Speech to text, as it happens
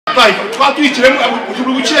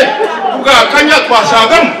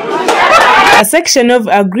A section of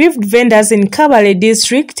aggrieved vendors in Kabale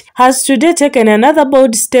District has today taken another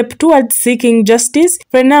bold step towards seeking justice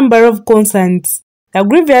for a number of concerns. The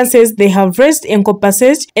grievances they have raised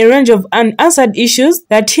encompasses a range of unanswered issues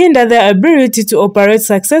that hinder their ability to operate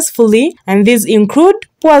successfully, and these include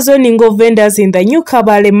poor zoning of vendors in the new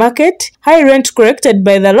Kabale Market, high rent collected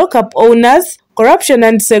by the lock-up owners, corruption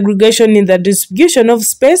and segregation in the distribution of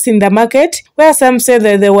space in the market, where some say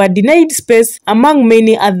that they were denied space, among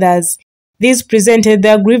many others. These presented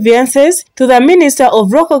their grievances to the Minister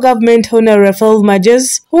of Local Government, Honorable Raphael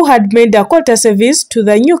Magyezi, who had made a quarter service to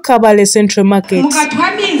the new Kabale Central Market.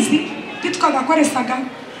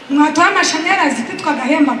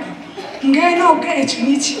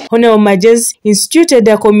 Honorable Magyezi instituted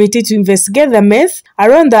a committee to investigate the myth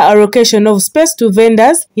around the allocation of space to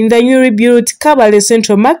vendors in the newly built Kabale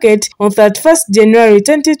Central Market on 31st January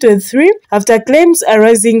 2023 after claims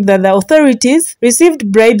arising that the authorities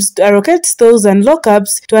received bribes to allocate stalls and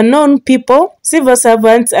lockups to unknown people, civil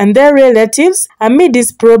servants and their relatives, amid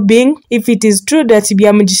this probing if it is true that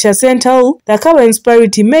Byamujisha Central, the Kabale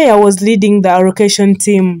Municipality Mayor, was leading the allocation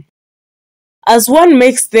team. As one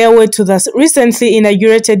makes their way to the recently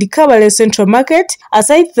inaugurated Kabale Central Market, a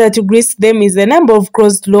sight that greets them is the number of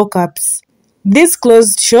closed lockups. These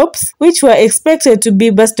closed shops, which were expected to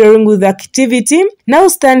be bustling with activity, now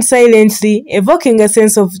stand silently, evoking a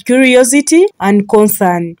sense of curiosity and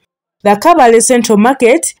concern. The Kabale Central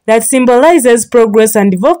Market, that symbolizes progress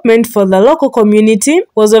and development for the local community,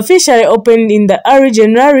 was officially opened in the early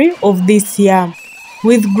January of this year.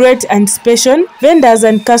 With great anticipation, vendors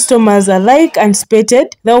and customers alike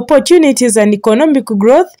anticipated the opportunities and economic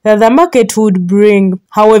growth that the market would bring.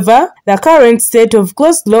 However, the current state of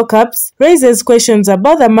closed lockups raises questions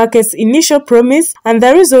about the market's initial promise and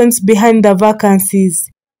the reasons behind the vacancies.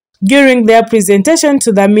 During their presentation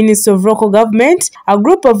to the Minister of Local Government, a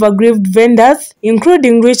group of aggrieved vendors,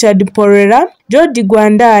 including Richard Porera, George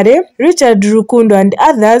Gwandare, Richard Rukundo and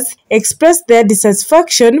others, expressed their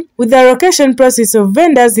dissatisfaction with the allocation process of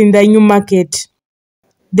vendors in the new market.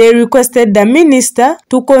 They requested the minister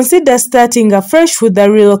to consider starting afresh with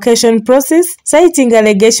the relocation process, citing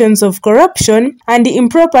allegations of corruption and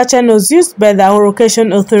improper channels used by the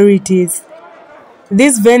allocation authorities.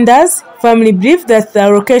 These vendors firmly believe that the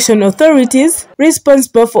allocation authorities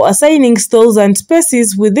responsible for assigning stalls and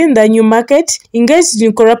spaces within the new market engaged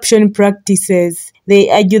in corruption practices. They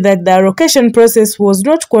argue that the allocation process was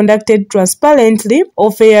not conducted transparently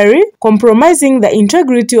or fairly, compromising the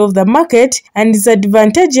integrity of the market and is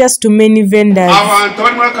advantageous to many vendors.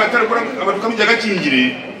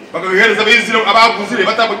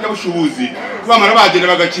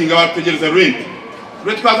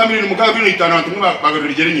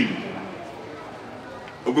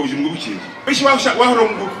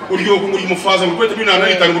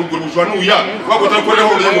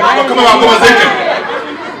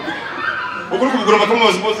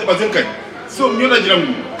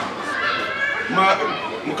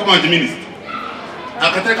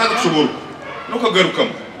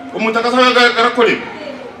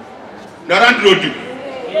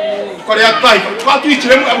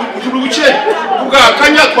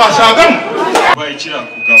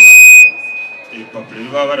 Papure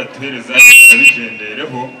baba baratuhereza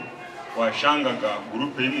abigendereho washangaga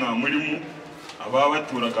groupe y'imwamurimu aba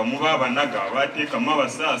baturaga mu babanaga batekamo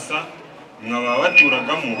abasasa mwaba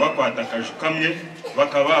baturaga mu bakwata kaju kamwe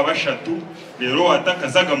bakaba bashatu rero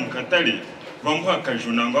watakazaga mu katare bamuha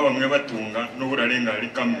kaju nangwa bamwe batunga n'uburarenga ari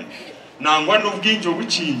kamwe nangwa n'ubwinjo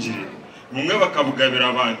bucingire bumwe bakabugabira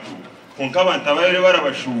abantu konka abantu abayere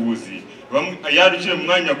barabashubuzi yarukire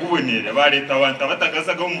mwanya gubonere ba leta abantu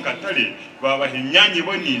batagazaga mu katare babaha imyanya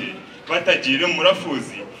ibonire batagire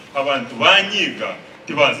murafuzi abantu banyiga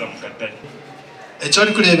tibaza mu katare eco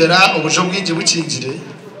ari kurebera ubujo bwinji bucingire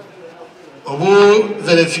ubu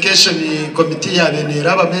verification committee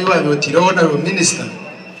yabenera bamwe babotiraho na minister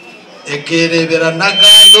ekerebera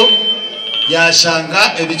nagayo yashanga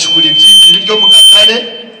ebicukuri byinji byo mu katare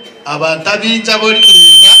abantu abinja bori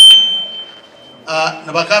kureba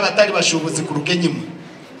nabakaba batari bashubuzi ku rukenyimo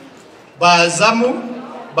bazamu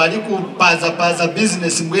bari kupaza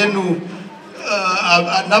business mwenu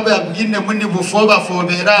nabo yabwine muni bufoba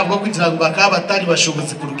fobera bwo kugira ngo bakaba batari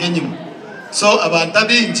bashubuzi ku rukenyimo so abantu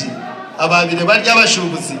abinji ababire barya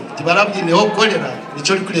bashubuzi tibarabwineho gukorera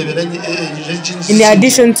nico ri kurebera. In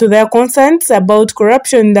addition to their concerns about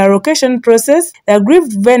corruption in the allocation process, the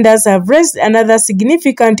aggrieved vendors have raised another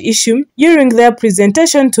significant issue during their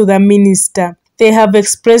presentation to the minister. they have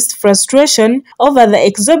expressed frustration over the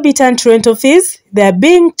exorbitant rental fees they are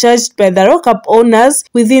being charged by the lock-up owners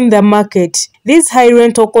within the market. These high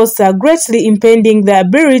rental costs are greatly impeding their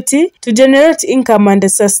ability to generate income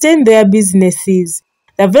and sustain their businesses.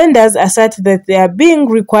 The vendors assert that they are being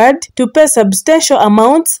required to pay substantial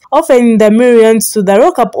amounts, often in the millions, to the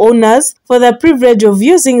lock-up owners for the privilege of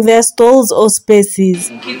using their stalls or spaces.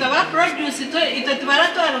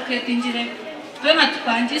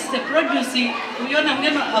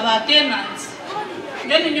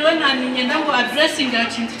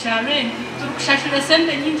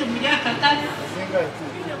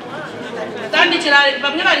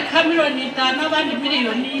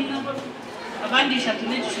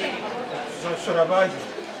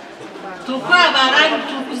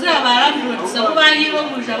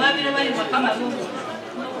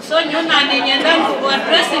 So you know,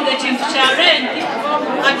 addressing the change to rent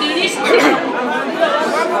at least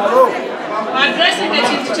addressing the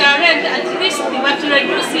change to rent at least but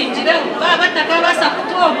reducing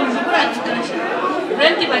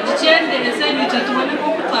rent but change the same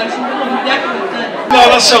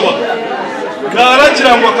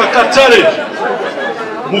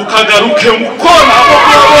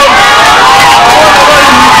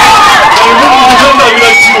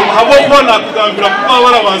habona kugambira kuba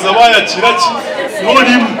barabanza bayakiraki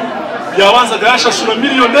nolimu yabanza gashashura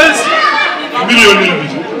miliyoni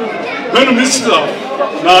bene minisita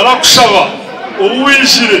narakushaba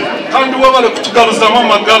ubuwijire kandi wabale kutugaruzamo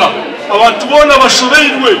amagara abantu bona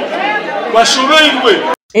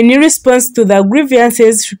bashobeirwe. In response to the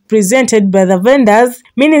grievances presented by the vendors,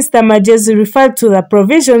 Minister Magyezi referred to the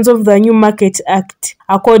provisions of the New Market Act.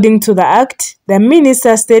 According to the Act, the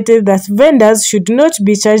minister stated that vendors should not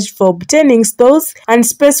be charged for obtaining stalls and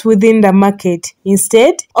space within the market.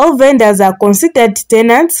 Instead, all vendors are considered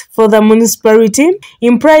tenants for the municipality,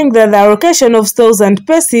 implying that the allocation of stalls and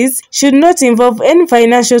spaces should not involve any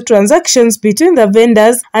financial transactions between the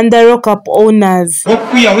vendors and the lock-up owners.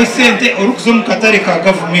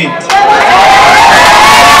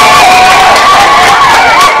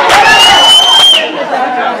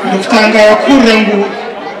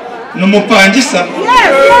 Numupangisa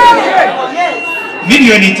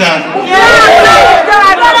milioni 5.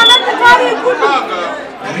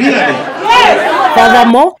 Really?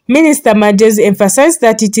 Furthermore, Minister Magyezi emphasized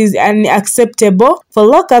that it is unacceptable for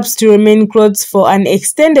lockups to remain closed for an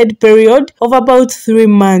extended period of about 3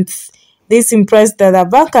 months. This implies that the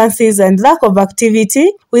vacancies and lack of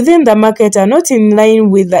activity within the market are not in line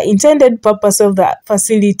with the intended purpose of the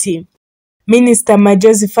facility. Minister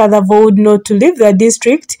Magyezi further vowed not to leave the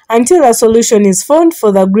district until a solution is found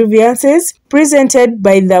for the grievances presented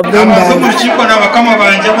by the vendors.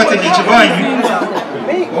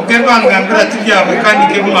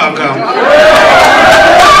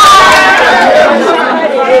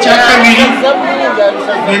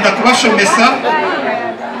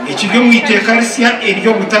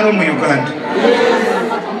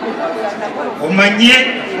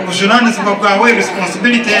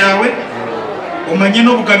 umanye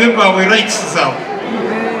no bugabe bwawe rights zawe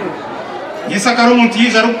yesakara umuntu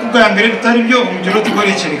yiza rukugambire bitari byo umugero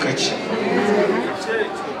tugorekerekake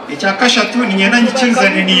icyakashatu ni nyana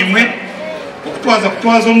nyikirizane nimwe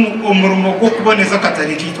okutwaza umurumo gwo kuboneza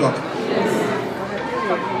katari kitwaka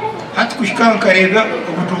hati kushikankarega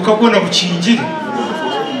ubutuka bwo nabukingire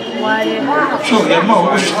cyo yama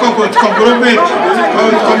ubushika ko twagorobe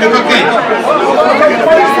twameka ke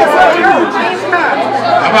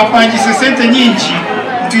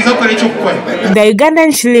The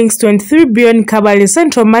Ugandan shillings 23 billion Kabale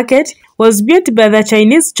Central Market was built by the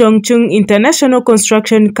Chinese Chongqing International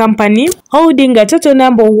Construction Company, holding a total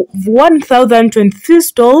number of 1,023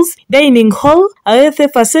 stalls, dining hall, a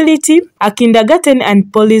health facility, a kindergarten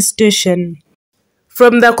and police station.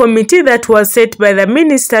 From the committee that was set by the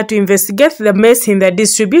minister to investigate the mess in the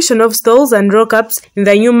distribution of stalls and lockups in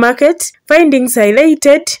the new market, findings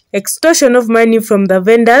highlighted extortion of money from the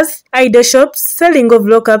vendors, idle shops, selling of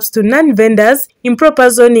lockups to non-vendors, improper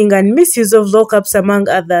zoning and misuse of lockups among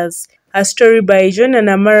others. A story by John and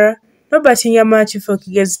Amara, Robert Nyamachi for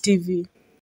Kigezi TV.